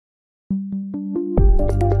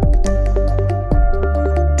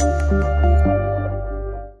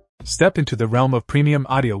Step into the realm of premium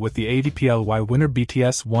audio with the AVPLAY Winner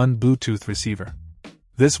BTS-1 Bluetooth receiver.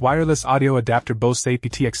 This wireless audio adapter boasts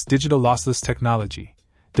aptX digital lossless technology,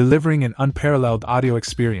 delivering an unparalleled audio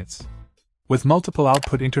experience. With multiple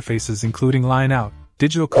output interfaces including line out,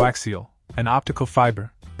 digital coaxial, and optical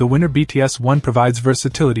fiber, the Winner BTS-1 provides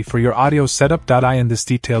versatility for your audio setup. In this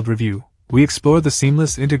detailed review, we explore the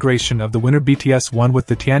seamless integration of the Winner BTS-1 with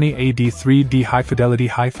the Tiani AD3D high-fidelity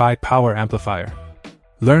hi-fi power amplifier.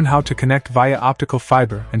 Learn how to connect via optical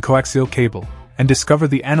fiber and coaxial cable, and discover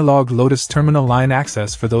the analog Lotus terminal line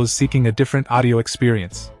access for those seeking a different audio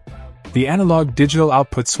experience. The analog digital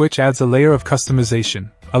output switch adds a layer of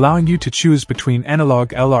customization, allowing you to choose between analog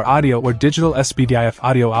LR audio or digital SPDIF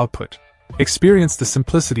audio output. Experience the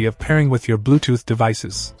simplicity of pairing with your Bluetooth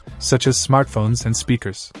devices, such as smartphones and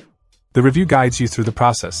speakers. The review guides you through the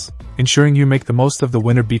process, ensuring you make the most of the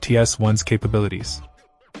Winner BTS-1's capabilities.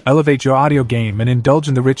 Elevate your audio game and indulge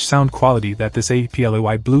in the rich sound quality that this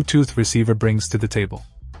AVPLAY Bluetooth receiver brings to the table.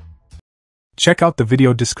 Check out the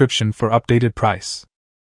video description for updated price.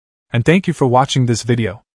 And thank you for watching this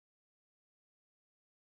video.